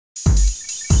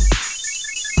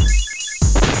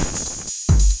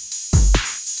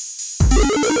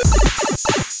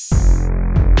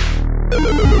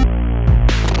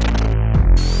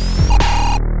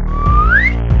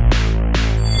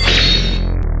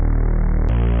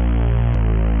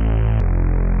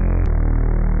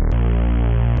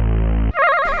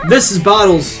This is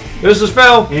Bottles. This is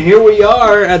Phil. And here we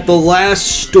are at the last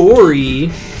story.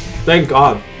 Thank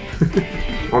God.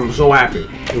 I'm so happy.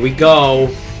 Here we go.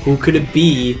 Who could it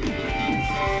be?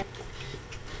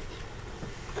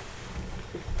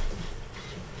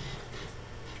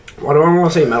 Why do I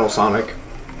want to say Metal Sonic?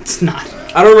 It's not.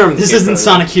 I don't remember. This isn't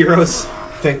Sonic Heroes.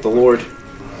 Thank the Lord.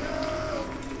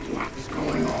 What's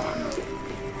going on?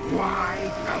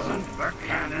 Why doesn't the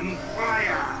cannon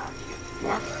fire?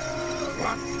 What's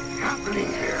happening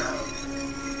here?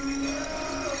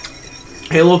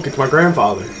 Hey, look, it's my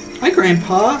grandfather. Hi,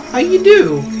 Grandpa. How you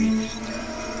do?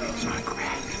 It's my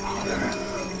grandfather.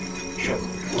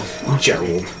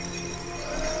 Gerald.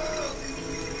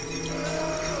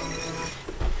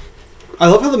 I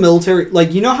love how the military,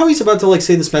 like, you know how he's about to, like,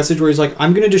 say this message where he's like,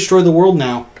 I'm gonna destroy the world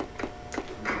now.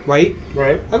 Right?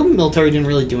 Right. How come the military didn't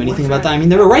really do anything about that? I mean,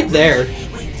 they were right there.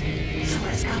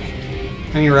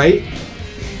 I mean, right?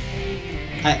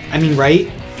 I mean, right?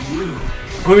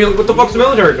 I mean, what the fuck's the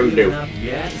military gonna do?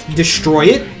 Destroy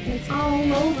it? It's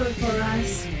all over for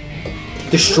us.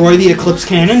 Destroy the Eclipse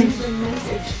Cannon?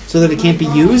 So that it can't be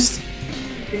used?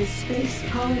 The space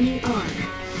colony arc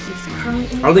is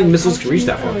currently I don't think missiles can reach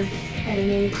that far. at an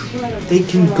incredible They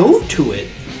can go to it.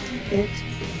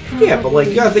 Yeah, but like,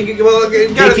 you gotta think. Well,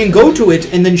 They can go to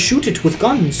it and then shoot it with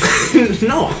guns.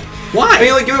 No. Why?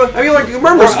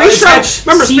 Remember space travel.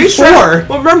 Remember space C4. travel.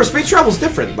 Well, remember space travel's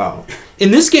different though.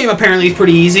 In this game, apparently, it's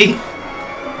pretty easy. I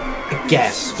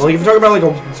guess. Well, if you're talking about like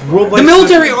a world. The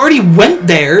military already went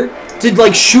there to,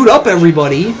 like, shoot up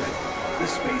everybody.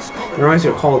 It reminds me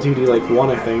of Call of Duty, like 1,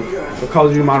 I think. Or Call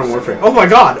of Duty Modern Warfare. Oh my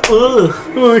God! Ugh.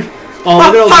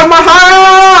 Oh,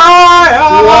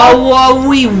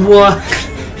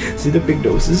 See the big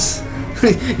noses?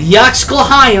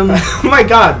 Yaxklahayim. Oh my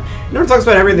God! No one talks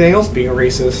about everything else being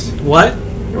racist. What?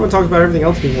 No one talks about everything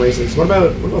else being racist. What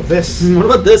about this? What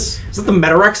about this? Is that the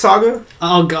Metarex saga?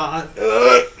 Oh, God.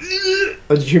 Oh,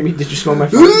 did you hear me? Did you smell my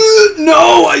phone?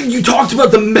 No! You talked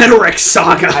about the Metarex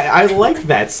saga. I like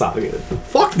that saga.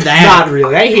 Fuck that. Not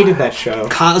really. I hated that show.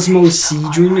 Cosmo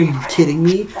Seedream, are you kidding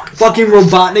me? Fucking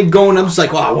Robotnik going up, it's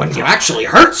like, well, when you actually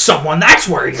hurt someone, that's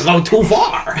where you go too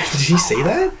far. Did he say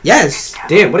that? Yes.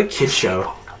 Damn, what a kid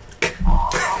show.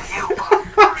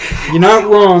 You're not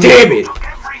wrong. Damn it.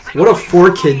 What a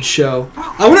 4-kid show.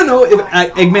 I want to know if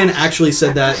Eggman actually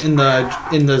said that in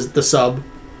the sub.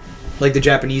 Like the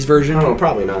Japanese version. Oh,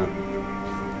 probably not.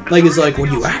 Like, it's like,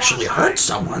 when you actually hurt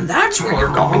someone, that's where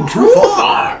you're going too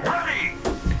far.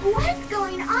 What's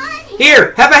going on here?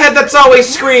 Here, have a head that's always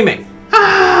screaming.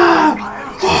 I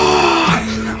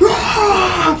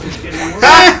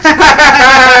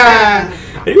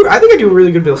think I do a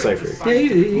really good Bill Cipher. Yeah,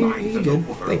 you did.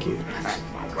 Thank you.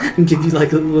 And give you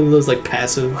like one of those like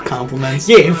passive compliments.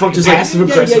 Yeah, fuck, just passive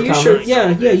aggressive yeah, comments.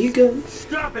 yeah, you go.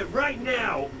 Stop it right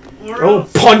now! Or Oh,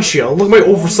 else punch you! Look at my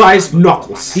oversized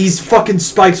knuckles. These fucking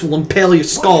spikes will impale your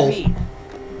skull.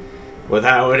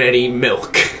 Without any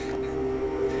milk.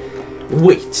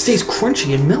 Wait, It stays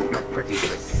crunchy in milk. pretty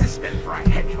persistent for a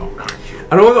hedgehog, aren't you?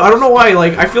 I don't know why.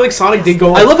 Like, I feel like Sonic did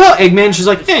go. I love how Eggman's just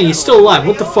like, hey, he's still alive.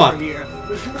 What the fuck? I like.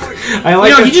 You know,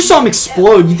 that- you just saw him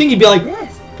explode. You think he'd be like,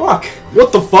 fuck.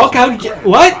 what the fuck? How'd you...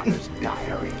 What?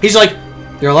 He's like,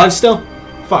 you're alive still?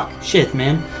 Fuck. Shit,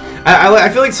 man. I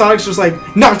feel like Sonic's just like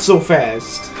not so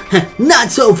fast.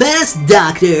 Not so fast,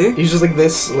 Doctor. He's just like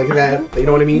this, like that. You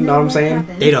know what I mean? Know what I'm saying?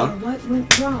 They don't. What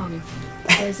went wrong?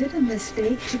 Was it a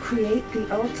mistake to create the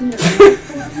ultimate life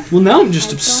form? Well, now I'm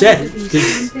just upset.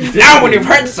 Now when you've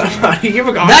hurt somebody, you've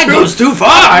gone That goes too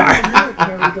far!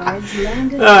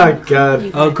 Oh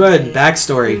god. Oh, good.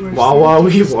 Backstory. Wah wah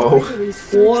wee whoa.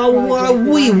 Wah, wah,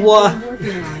 wee, wah.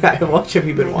 How much have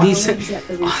you been watching?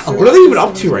 These- What are they even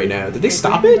up to right now? Did they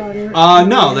stop it?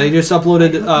 No, they just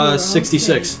uploaded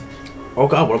 66. Oh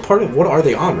god, what are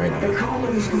they on right now?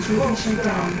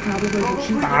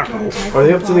 Are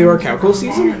they up to the Orcalco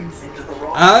season?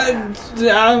 I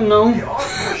don't know.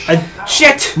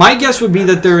 Shit! My guess would be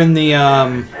that they're in the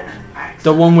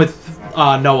one with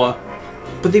Noah.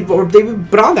 But they've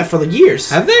been on that for like years.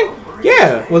 Have they?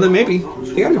 Yeah. Well, then maybe.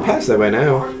 They gotta be past that by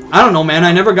now. I don't know, man.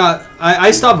 I never got...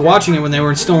 I stopped watching it when they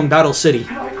were still in Battle City.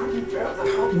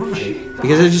 Why?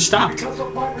 Because I just stopped.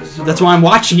 That's why I'm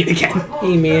watching it again.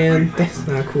 Hey man, that's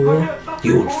not cool.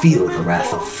 You will feel the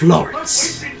wrath of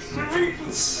Florence.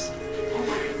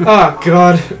 Oh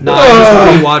god. No, I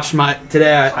just rewatched my...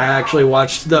 Today I actually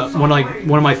watched one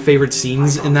of my favorite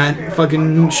scenes in that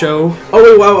fucking show. Oh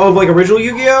wait, wow, of like original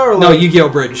Yu-Gi-Oh or like... No, Yu-Gi-Oh!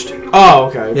 Abridged. Oh,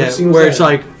 okay. Yeah, What scene was where that? it's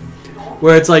like...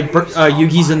 where it's like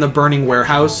Yugi's in the burning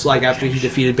warehouse, like after he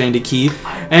defeated Bandit Keith,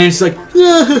 and it's like,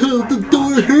 oh, the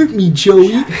door hurt me,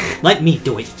 Joey. Let me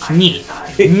do it. Nyeh,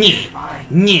 nyeh,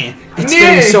 nyeh. It's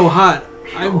getting so hot.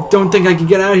 I don't think I can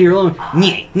get out of here alone.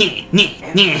 Nyeh, nyeh,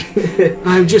 nyeh, nyeh.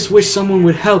 I just wish someone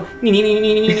would help. Nyeh, nyeh,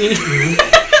 nyeh, nyeh, nyeh.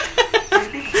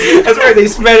 That's right. They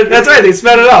sped it. That's right. They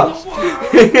sped it up.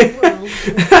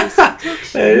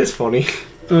 It is funny.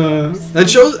 That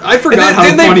show. I forgot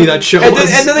how funny that show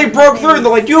was. And then they broke through and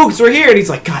they're like, "Yugs, we're here!" And he's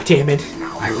like, "God damn it!"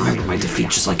 I remember my defeat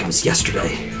just like it was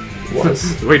yesterday. Wait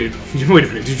a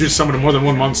minute. Did you just summon more than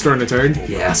one monster in a turn?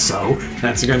 Yeah, so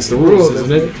That's against the rules,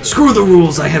 isn't it? screw the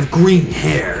rules. I have green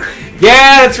hair.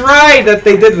 Yeah, that's right. That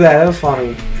they did that. That was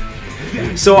funny.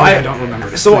 So I don't remember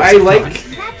this. So I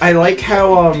like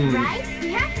how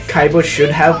Kaiba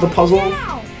should have the puzzle.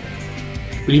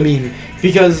 What do you mean?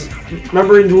 Because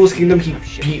remember in Duelist Kingdom he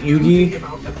beat Yugi,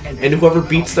 and whoever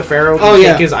beats the Pharaoh can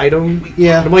take his item.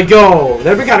 Yeah. And I'm like, yo,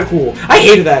 that'd be kind of cool. I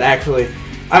hated that actually.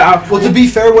 Well, to be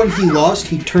fair, when he lost,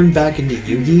 he turned back into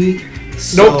Yugi.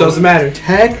 So Nope, doesn't matter.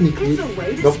 Technically.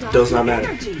 Nope, does not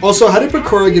matter. Also, how did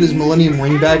Bakura get his Millennium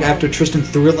Ring back after Tristan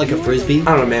threw it like a frisbee? I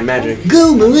don't know, man. Magic.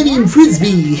 Go Millennium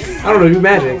Frisbee! I don't know. Do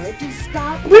magic.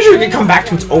 I'm pretty sure it can come back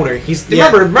to its owner.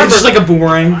 Remember, it's just like a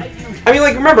boomerang. I mean,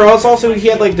 like, remember, also he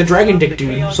had, like, the Dragon Dick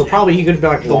dude, so probably he could have been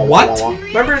like, The what?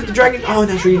 Remember the Dragon... Oh,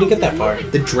 no, sure, you didn't get that far.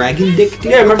 The Dragon Dick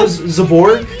dude? Yeah, remember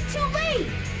Zaborg?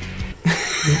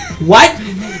 What?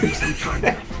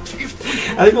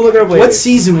 I think we'll look it up later. What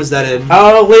season was that in?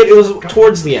 Late, it was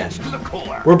towards the end.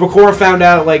 Where Bakura found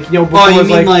out, like, you know, Bakura Oh, you was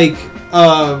mean like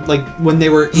like when they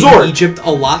were in Zork. Egypt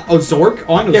a lot? Oh, Zork?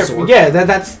 Oh, I know yeah, Zork. yeah,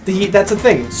 that's a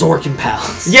thing. Zork and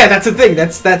pals. Yeah, that's a thing.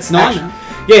 That's No, I actu- know.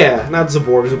 Yeah, not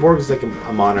Zaborg. Zaborg is like a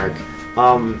monarch.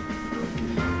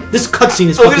 This cutscene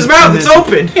is. Look at his mouth. It's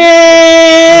open.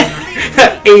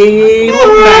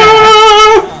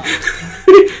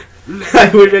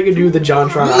 I wish I could do the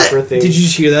JonTron opera thing. Did you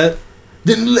just hear that?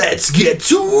 Then let's get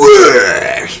to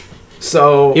work.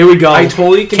 So Here we go. I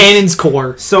totally can. Cannon's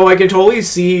core. So I can totally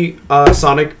see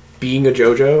Sonic being a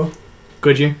JoJo,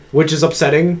 Could you? which is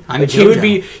upsetting. I'm like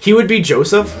JoJo. he would be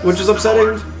Joseph, which is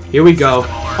upsetting. Here we go.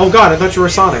 Oh God, I thought you were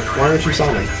Sonic. Why aren't you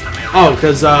Sonic? Oh,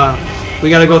 because we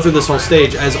got to go through this whole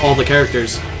stage as all the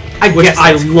characters, which guess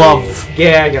I that's love. Cool.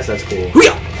 Yeah, I guess that's cool.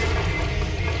 Hoo-yah!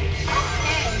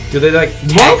 Do they like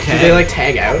tag? Do they like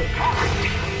tag out?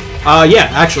 Yeah,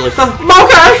 actually.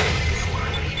 Okay.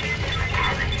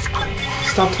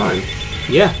 Stop time.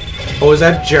 Yeah. Oh, is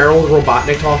that Gerald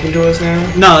Robotnik talking to us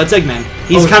now? No, it's Eggman.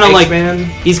 He's it's kind of like Eggman?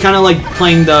 he's kind of like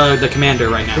playing the commander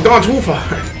right We're now. going too far.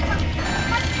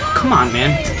 Come on,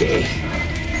 man. It's gay.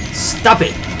 Stop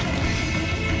it.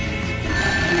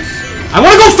 I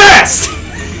want to go fast.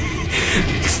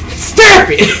 Stop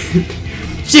it.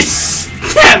 Just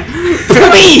stop,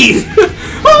 please.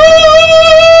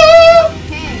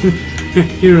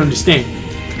 You don't understand.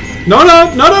 No.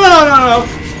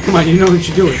 Come on, you know what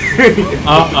you're doing. You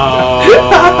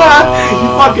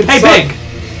fucking Hey, suck.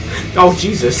 Big. Oh,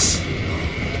 Jesus.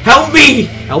 Help me!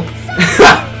 Help.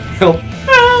 Help.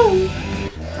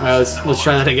 Alright, let's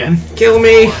try that again. Kill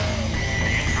me.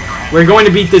 We're going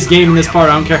to beat this game in this part.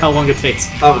 I don't care how long it takes.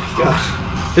 Oh,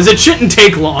 gosh. Because it shouldn't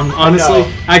take long, honestly.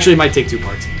 know. Actually, it might take 2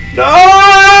 parts.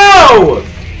 No!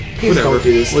 Please Whatever. don't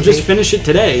do this. We'll just finish it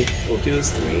today. Don't do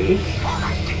this to me.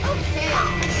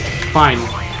 Fine.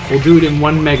 We'll do it in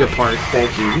 1 mega part.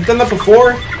 Thank you. You've done that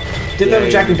before? Did that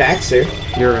with Jack and Daxter.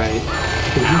 You're right.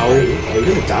 Ow. You're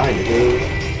gonna die today.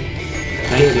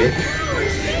 Thank you.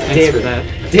 Thanks for that.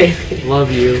 Damn it.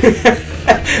 Love you.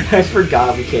 I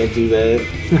forgot we can't do that.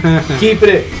 Keep it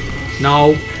in.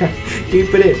 No.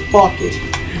 Keep it in. Fuck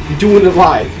it. You're doing it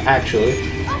live, actually.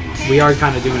 We are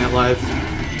kind of doing it live.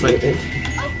 It's like,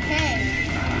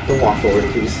 Don't walk forward,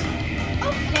 please.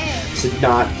 So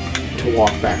not to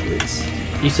walk backwards.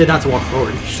 you said not to walk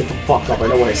forward. Shut the fuck up, I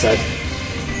know what I said.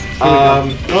 we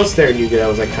go. I was there and you did, I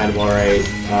was like kind of alright.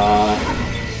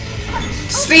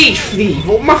 Steve,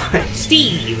 oh my!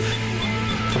 Steve!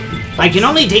 I can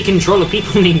only take control of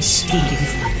people named Steve.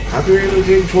 How can we able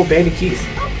to control Bandit Keith?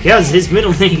 Because his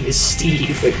middle name is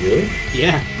Steve. Wait, really?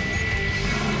 Yeah.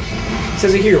 It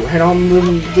says it here, right on the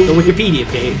The Wikipedia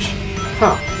page.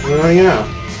 Huh, well, you know.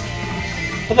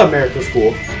 I thought Merrick was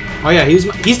cool. Oh yeah, he's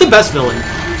the best villain.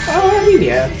 I mean,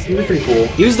 yeah, he was pretty cool.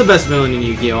 He was the best villain in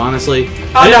Yu-Gi-Oh! Honestly.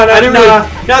 Oh, no, I didn't really.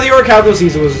 the Orichalco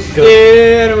season was good.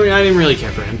 Yeah, I didn't really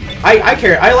care for him. I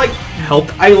care. I like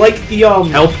the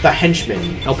the henchmen.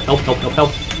 Help.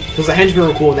 Because the henchmen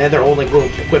were cool and they had their own like little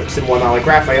quips and whatnot. Like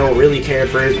Raphael really cared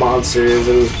for his monsters.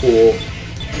 It was cool.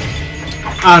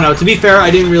 I don't know. To be fair, I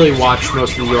didn't really watch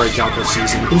most of the Yorikawa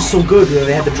season. It was so good. You know,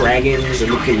 they had the dragons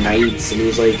and looking knights, and it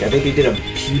was like I think they did a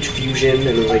huge fusion,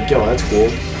 and it was like, yo, that's cool.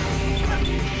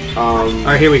 All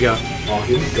right, here we go. Oh,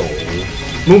 here we go.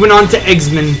 Moving on to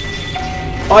Eggman.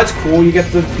 Oh, that's cool. You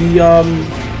get to be you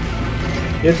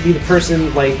have to be the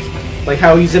person like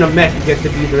how he's in a mech. You get to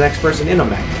be the next person in a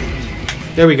mech.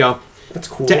 There we go. That's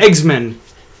cool. To Eggman.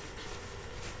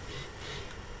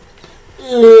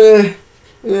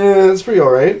 Yeah, that's pretty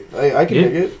alright. I can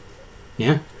dig it.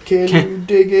 Yeah. Can you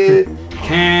dig it?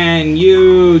 Can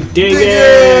you dig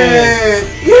it?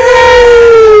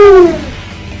 Yeah!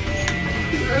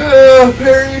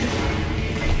 Parried.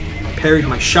 Parried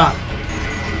my shot.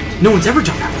 No one's ever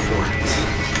done that before.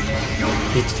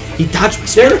 He dodged my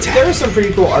spin attack. There are some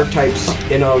pretty cool archetypes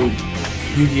in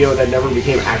Yu-Gi-Oh! That never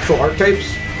became actual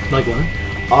archetypes. Like what?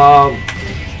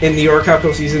 In the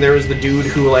Yorikawa season, there was the dude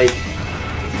who like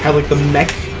had like the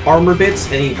mech armor bits,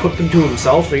 and he equipped them to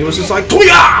himself, and he was just like,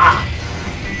 Toya!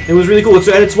 It was really cool.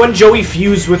 And it's when Joey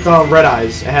fused with Red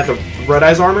Eyes. It had the Red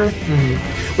Eyes armor,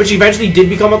 which eventually did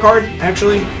become a card,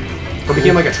 actually. Or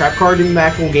became like a trap card in the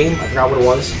actual game. I forgot what it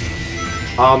was.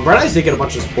 Red Eyes did get a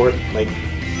bunch of support, like,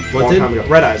 a long time ago.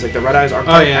 Red Eyes, like the Red Eyes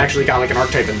archetype actually got like an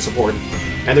archetype in support.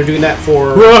 And they're doing that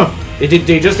for... They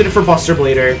just did it for Buster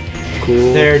Blader.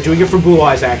 Cool. They're doing it for Blue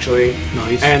Eyes, actually.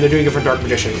 Nice. And they're doing it for Dark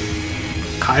Magician.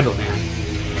 Kaiba Man.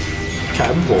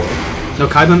 Kaiba Boy. No,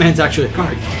 Kaiba Man's actually a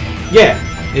card. Yeah.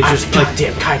 It's just like...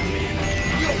 Goddamn Kaiba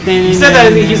Man. He said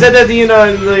that in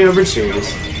the Rich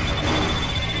series.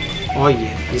 Oh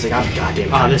yeah. He's like, I'm goddamn.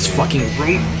 Ah, this fucking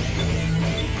room.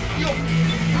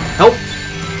 Help!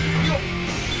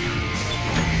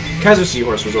 Kaiser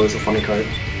Seahorse was always a funny card.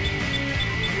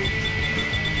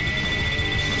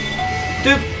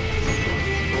 Dude,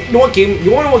 you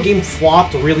wanna know what game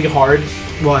flopped really hard?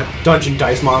 What? Dungeon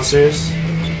Dice Monsters.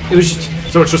 It was just...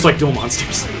 So it's just like Duel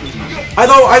Monsters. I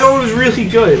thought it was really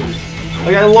good.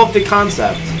 Like, I loved the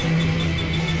concept.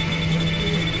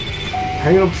 How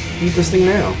are you gonna beat this thing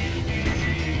now?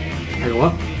 I go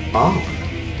up. Oh.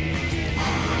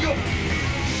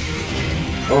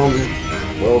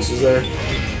 What else is there?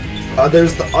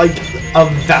 There's like a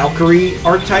Valkyrie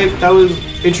archetype that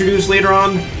was introduced later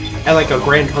on at like a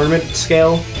grand tournament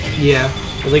scale. Yeah.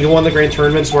 It was like in one of the grand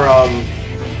tournaments where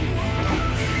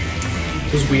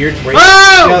it was weird. Right?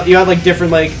 Oh! You had like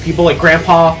different like people, like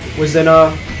Grandpa was in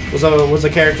was a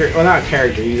character, well, not a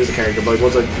character, he was a character, but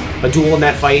was a duel in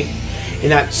that fight. In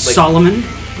that like, Solomon?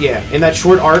 Yeah, in that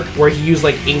short arc where he used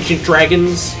like ancient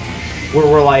dragons, where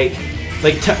we're like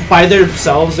by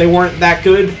themselves they weren't that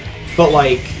good, but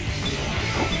like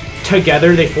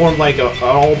together they formed like an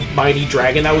almighty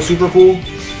dragon that was super cool.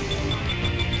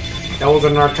 That was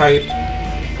an archetype.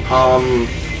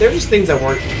 There were just things that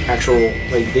weren't actual,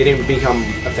 like they didn't become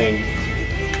a thing.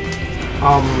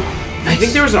 I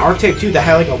think there was an archetype too that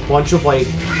had like a bunch of like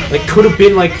could have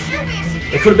been like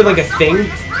a thing,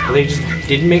 but they just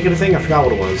didn't make it a thing. I forgot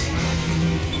what it was.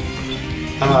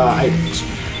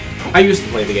 I used to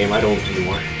play the game. I don't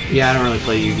anymore. Yeah, I don't really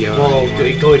play Yu-Gi-Oh! Well,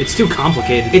 good. It's too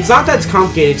complicated. It's not that it's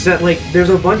complicated. It's that like there's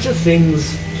a bunch of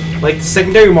things. Like the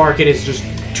secondary market is just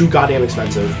too goddamn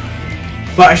expensive.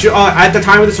 But I should at the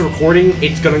time of this recording,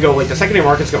 it's gonna go like the secondary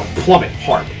market's gonna plummet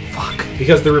hard. Fuck.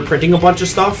 Because they're reprinting a bunch of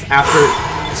stuff after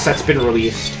the set's been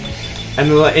released, and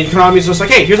Konami's just like,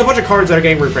 hey, here's a bunch of cards that are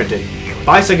getting reprinted.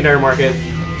 Buy secondary market,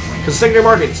 because secondary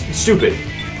market's stupid.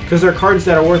 Because there are cards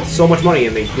that are worth so much money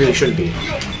and they really shouldn't be.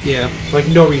 Yeah. Like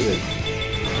no reason.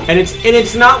 And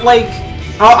it's not like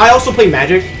I also play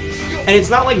Magic, and it's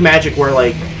not like Magic where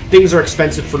like things are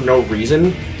expensive for no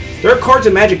reason. There are cards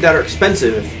in Magic that are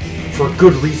expensive for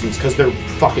good reasons because they're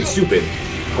fucking stupid.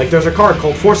 Like there's a card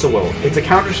called Force of Will. It's a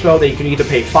counter spell that you can either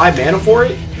pay 5 mana for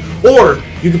it, or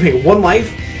you can pay 1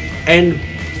 life and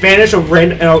banish not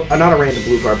a random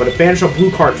blue card, but banish a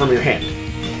blue card from your hand.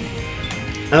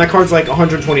 And that card's like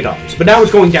 $120. But now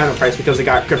it's going down in price because it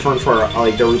got confirmed for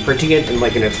like they're reprinting it in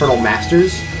like an Eternal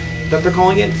Masters that they're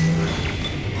calling it.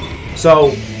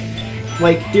 So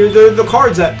like they're the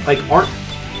cards that like aren't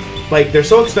like they're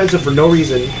so expensive for no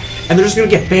reason, and they're just gonna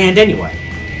get banned anyway.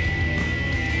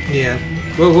 Yeah.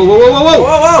 Whoa, whoa, whoa, whoa, whoa, whoa!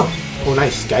 Whoa, whoa! Oh,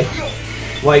 nice guy.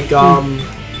 Like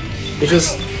it's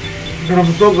just I'm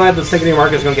so glad the secondary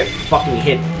market is gonna get fucking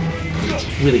hit.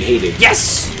 Really hated.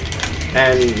 Yes.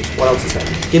 And what else is that?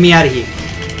 Get me out of here.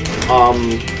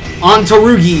 On to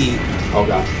Rugi. Oh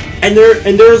god. And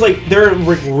there are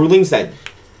like rulings that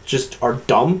just are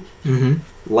dumb. Mm-hmm.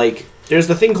 Like there's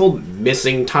the thing called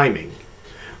missing timing,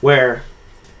 where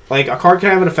like a card can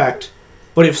have an effect,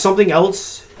 but if something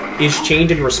else is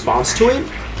changed in response to it,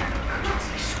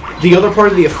 the other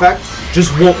part of the effect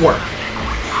just won't work.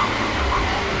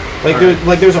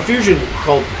 There's a fusion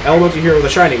called Elemental Hero: The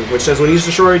Shining, which says when he's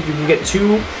destroyed, you can get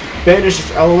 2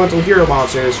 banished Elemental Hero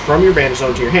monsters from your banish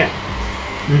zone to your hand.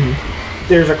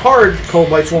 There's a card called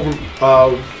Light Swarm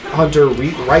Hunter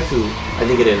Raikou, I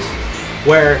think it is,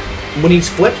 where when he's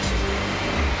flipped,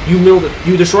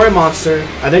 you destroy a monster,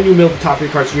 and then you mill the top 3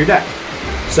 cards from your deck.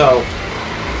 So,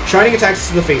 Shining attacks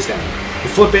to the face down. You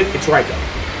flip it, it's Raikou.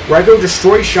 Raikou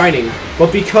destroys Shining,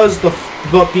 but because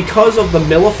of the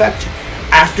mill effect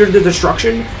after the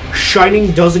destruction,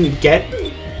 Shining doesn't get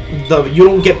you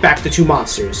don't get back the 2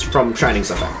 monsters from Shining's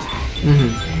effect.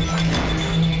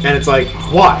 And it's like,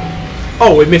 why?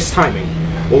 Oh, it missed timing.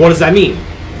 Well, what does that mean?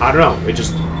 I don't know. It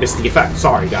just missed the effect.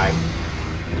 Sorry, guy.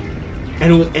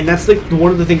 And that's like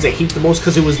one of the things I hate the most,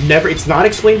 because it's not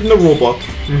explained in the rulebook.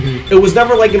 It was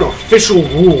never like an official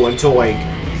rule until like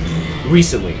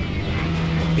recently.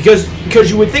 Because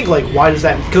you would think like, why does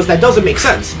that? Because that doesn't make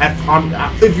sense.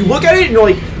 If you look at it and you're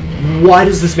like, why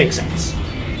does this make sense?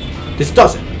 This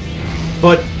doesn't.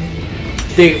 But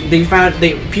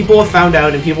people have found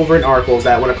out, and people have written articles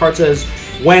that when a card says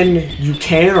when you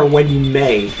can or when you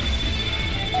may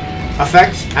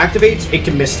effect activates, it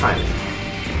can miss timing.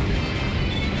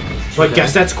 So I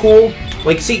guess that's cool.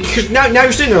 Like, see, because now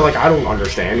you're sitting there like, I don't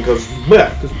understand, because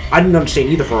I didn't understand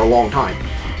either for a long time.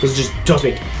 Because it just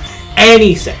doesn't make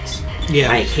any sense. Yeah.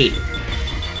 I hate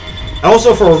it.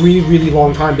 Also, for a really, really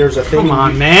long time, there's a thing... Come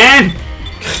on, man!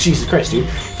 Jesus Christ, dude.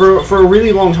 For a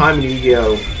really long time in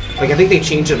Yu-Gi-Oh! Like, I think they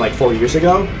changed it like 4 years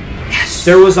ago. Yes!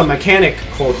 There was a mechanic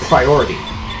called priority.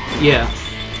 Yeah.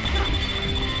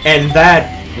 And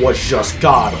that was just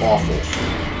god-awful.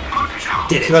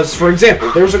 Because, for example,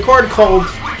 there was a card called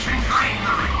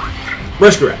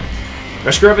Rescue Rabbit.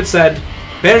 Rescue Rabbit said,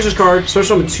 banish this card,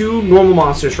 special summon 2 normal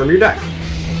monsters from your deck.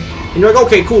 And you're like,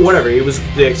 okay, cool, whatever. It was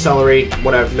to accelerate,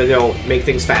 whatever, make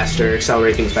things faster,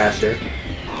 accelerate things faster.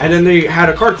 And then they had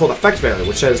a card called Effect Veiler,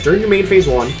 which says, during your main phase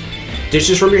 1,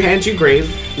 dishes from your hand to your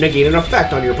grave, negate an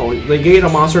effect on your opponent, negate a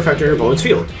monster effect on your opponent's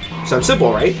field. Sounds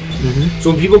simple, right?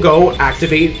 So when people go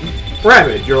activate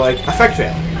Rabbit, you're like, Effect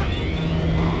Veiler.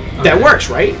 Okay. That works,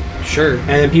 right? Sure. And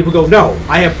then people go, no,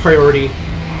 I have priority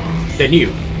than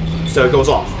you. So it goes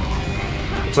off.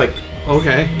 It's like,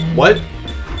 okay, what?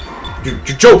 You're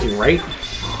joking, right?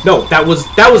 No, that was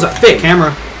a thing.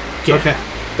 Camera. Yeah. Okay.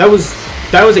 That was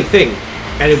a thing,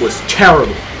 and it was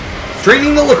terrible.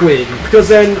 Draining the liquid, because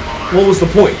then what was the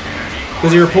point?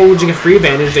 Because your opponent gets free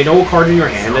advantage, they know a card in your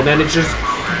hand, and then it's just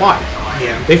why?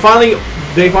 Yeah. They finally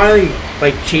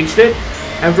like changed it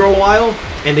after a while,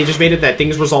 and they just made it that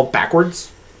things resolve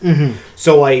backwards.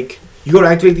 So like you go to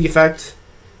activate the effect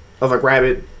of like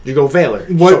Rabbit, you go Veiler.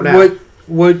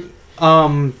 What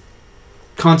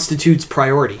constitutes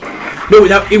priority? No,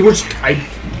 it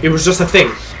was just a thing.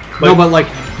 Like, no, but like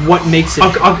what makes it?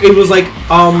 It was like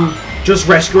just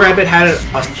Rescue Rabbit had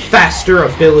a faster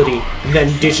ability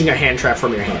than dishing a hand trap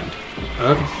from your hand.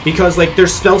 Okay. Because like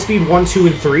there's spell speed 1, 2,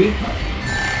 and 3.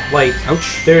 Like,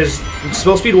 ouch. There's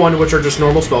spell speed 1, which are just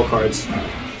normal spell cards.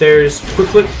 There's quick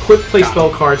play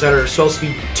spell cards that are spell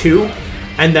speed 2,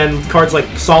 and then cards like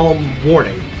Solemn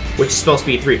Warning, which is spell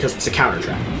speed 3 because it's a counter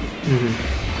trap.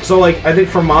 So like I think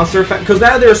for monster effect, because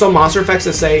now there are some monster effects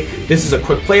that say this is a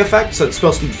quick play effect, so it's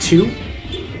spell speed 2.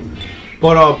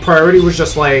 But priority was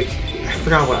just like, I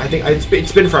forgot what I think.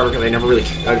 It's been forever because I never really,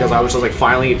 because I was just like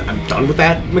finally I'm done with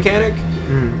that mechanic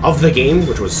of the game,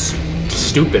 which was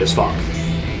stupid as fuck.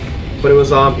 But it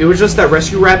was just that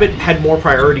Rescue Rabbit had more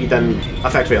priority than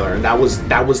Effect Veiler, and that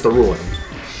was the ruling.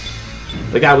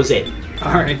 Like that was it.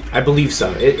 All right, I believe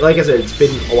so. Like I said, it's been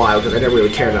a while because I never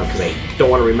really cared enough because I don't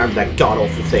want to remember that god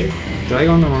awful thing. Did I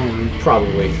go in the wrong room?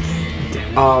 Probably.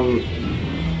 Damn.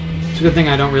 It's a good thing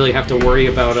I don't really have to worry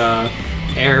about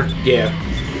air. Yeah,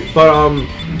 but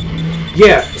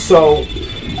yeah. So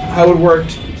how it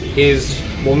worked is,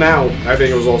 well, now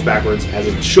everything resolves backwards as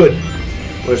it should.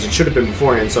 Whereas it should have been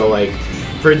beforehand. So, like,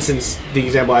 for instance, the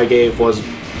example I gave was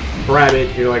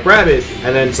Rabbit. You're like, Rabbit,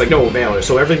 and then it's like, no, Veiler.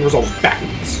 So everything resolves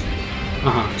backwards.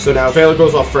 So now Veiler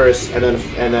goes off first, and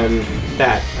then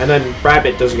that, and then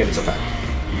Rabbit doesn't get its effect.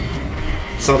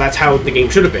 So that's how the game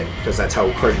should have been, because that's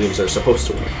how card games are supposed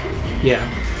to work. Yeah.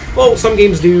 Well, some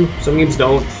games do, some games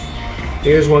don't.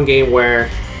 Here's one game where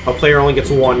a player only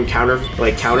gets one counter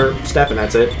step, and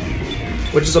that's it,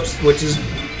 which is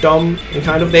dumb, and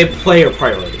kind of, they have player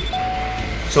priority.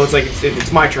 So it's like, if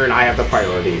it's my turn, I have the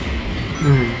priority.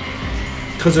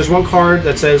 Because there's one card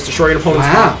that says destroy an opponent's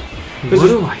hand. What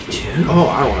do I do? Oh,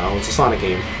 I don't know. It's a Sonic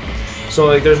game. So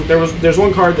like, there's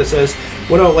one card that says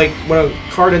when a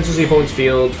card enters the opponent's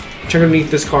field, check underneath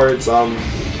this card's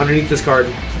underneath this card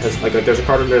as like there's a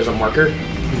card and there's a marker.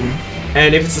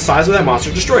 And if it's the size of that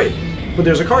monster, destroy it. But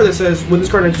there's a card that says, when this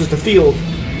card enters the field,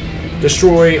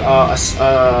 destroy a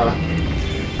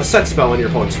set spell in your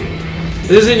opponent's field.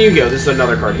 This isn't Yu-Gi-Oh! This is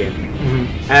another card game.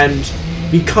 And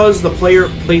because the player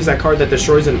plays that card that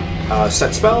destroys a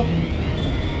set spell,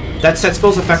 that set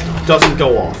spell's effect doesn't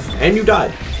go off. And you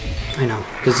die. I know,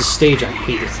 because the stage, I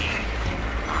hate it.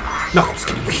 Knuckles,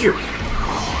 get here.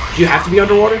 Do you have to be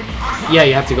underwater? Yeah,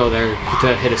 you have to go there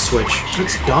to hit a switch.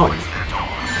 That's dumb.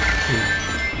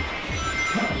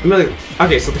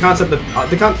 Okay, so the concept of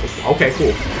okay,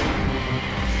 cool.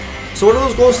 So what do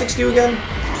those glow sticks do again?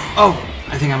 Oh,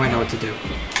 I think I might know what to do.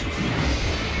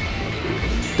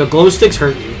 The glow sticks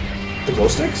hurt you. The glow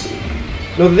sticks?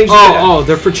 No, the things. Oh,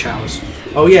 they're for chows.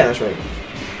 Oh yeah, that's right.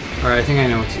 All right, I think I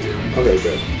know what to do. Okay,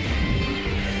 good.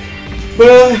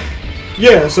 But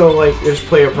yeah, so like there's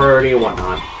player priority and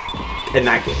whatnot in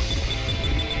that game.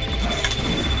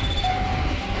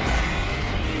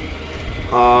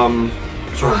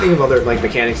 Trying to think of other like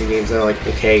mechanics in games that are like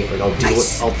okay, like I'll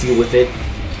deal with it.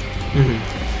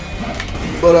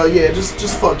 But yeah,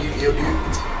 just fuck Yu-Gi-Oh,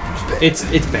 dude.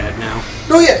 It's bad now.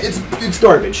 No, yeah, it's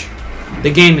garbage.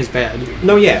 The game is bad.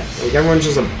 No, yeah, like everyone's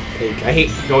just a like I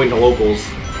hate going to locals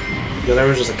because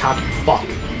everyone's just a cocky fuck.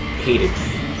 Hate it.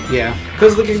 Yeah.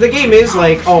 Because the game is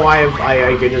like, oh, I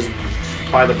can just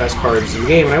buy the best cards in the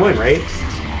game and I win, right?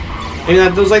 And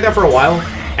that was like that for a while.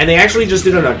 And they actually just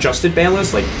did an adjusted ban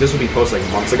list. Like this would be posted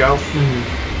like months ago.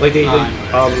 Like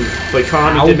like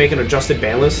Konami did make an adjusted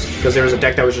ban list because there was a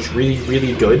deck that was just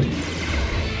really good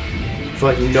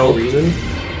for like no reason.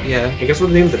 Yeah. And guess what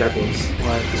the name of the deck was?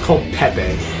 What? It's called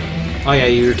Pepe. Oh yeah,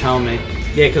 you were telling me.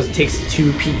 Yeah, because it takes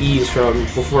 2 PEs from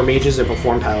before mages and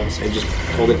perform pals and just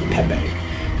called it Pepe.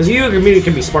 Because you community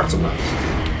can be smart sometimes.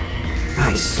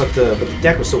 Nice. But the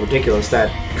deck was so ridiculous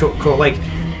that like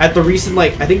at the recent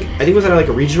like I think it was at like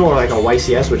a regional or like a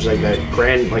YCS, which is like the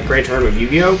grand tournament of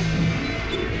Yu-Gi-Oh,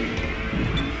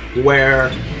 where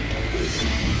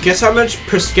guess what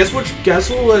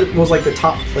was like the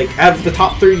top like out of the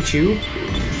top 32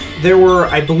 there were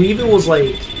I believe it was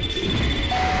like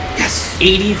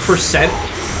 80%.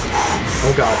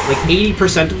 Oh god, like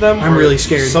 80% of them. I'm really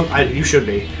scared. You should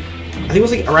be. I think it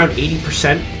was like around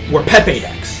 80% were Pepe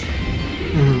decks.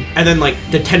 And then like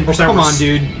the 10% Come on,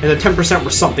 dude. And the 10% were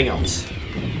something else.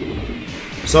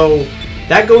 So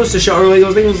that goes to show like it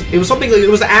was something like it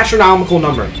was an astronomical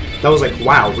number. That was like,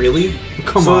 wow, really?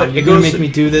 Come on, you're gonna make me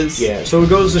do this? Yeah, so it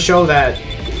goes to show that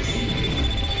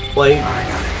like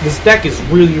this deck is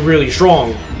really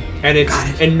strong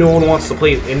and no one wants to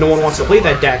play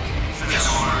that deck.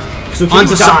 So On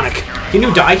to Sonic. Can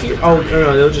you die here? Oh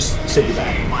no, they'll just send you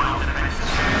back.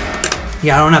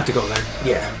 Yeah, I don't have to go there.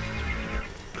 Yeah.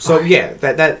 So yeah,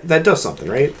 that does something,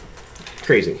 right?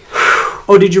 Crazy.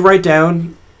 Oh, did you write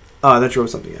down? Oh, that you wrote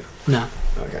something down. No.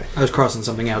 Okay. I was crossing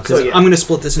something out because So, yeah. I'm gonna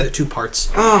split this into 2 parts.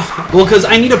 Oh, Well, because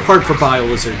I need a part for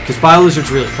BioLizard because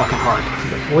BioLizard's really fucking hard.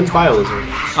 when's BioLizard?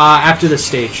 After this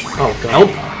stage. Oh god.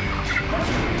 Nope.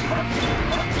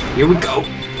 Here we go.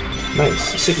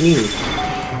 Nice. Sick meanie.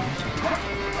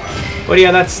 But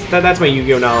yeah, that's my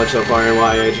Yu-Gi-Oh knowledge so far and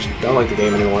why I just don't like the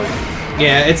game anymore.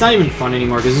 Yeah, it's not even fun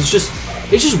anymore because it's just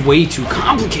way too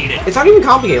complicated. It's not even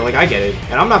complicated, like I get it,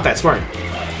 and I'm not that smart.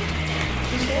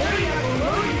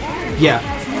 Yeah.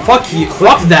 Fuck you.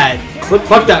 Fuck that.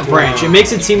 Fuck that branch. It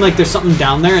makes it seem like there's something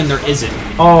down there and there isn't.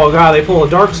 Oh god, they pull a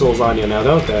Dark Souls on you now,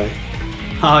 don't they?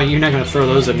 Oh, you're not gonna throw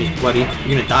those at me, buddy.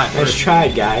 You're gonna die Nice first. try,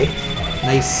 guy.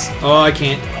 Nice. Oh, I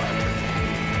can't.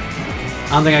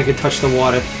 I don't think I could touch the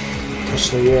water. Touch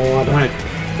the water.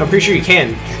 I'm I'm pretty sure you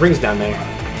can. There's rings down there.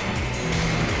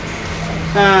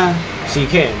 So you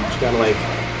can. You just gotta like...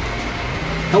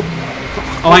 Help.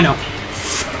 Oh, I know.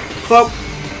 Well,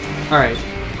 Alright.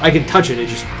 I can touch it, it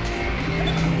just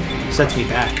sets me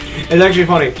back. it's actually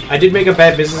funny. I did make a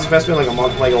bad business investment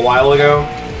like a while ago.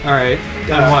 Alright.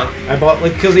 And what? I bought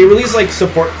like because they released like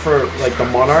support for like the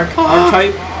Monarch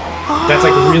archetype. That's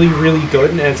like really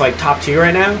good and it's like top tier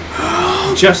right now.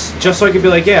 Just so I could be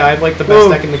like, yeah, I have like the best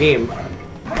deck in the game.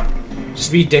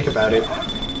 Just be a dick about it.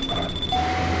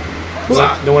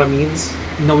 Know what it means?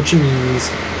 Know what you means.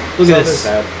 Look at this.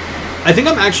 That. I think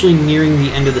I'm actually nearing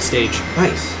the end of the stage.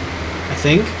 Nice. I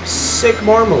think. Sick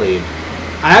marmalade.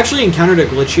 I actually encountered a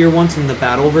glitch here once in the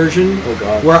battle version. Oh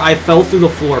god. Where I fell through the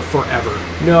floor forever.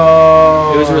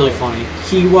 No. It was really funny.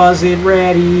 He wasn't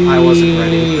ready. I wasn't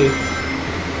ready.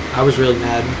 I was really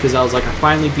mad because I was like, I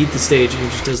finally beat the stage and he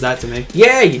just does that to me.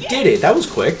 Yeah, you did it. That was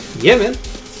quick. Yeah, man.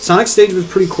 Sonic's stage was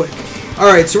pretty quick.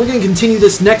 Alright, so we're going to continue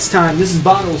this next time. This is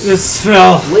Bottles. This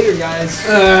fell. Later, guys.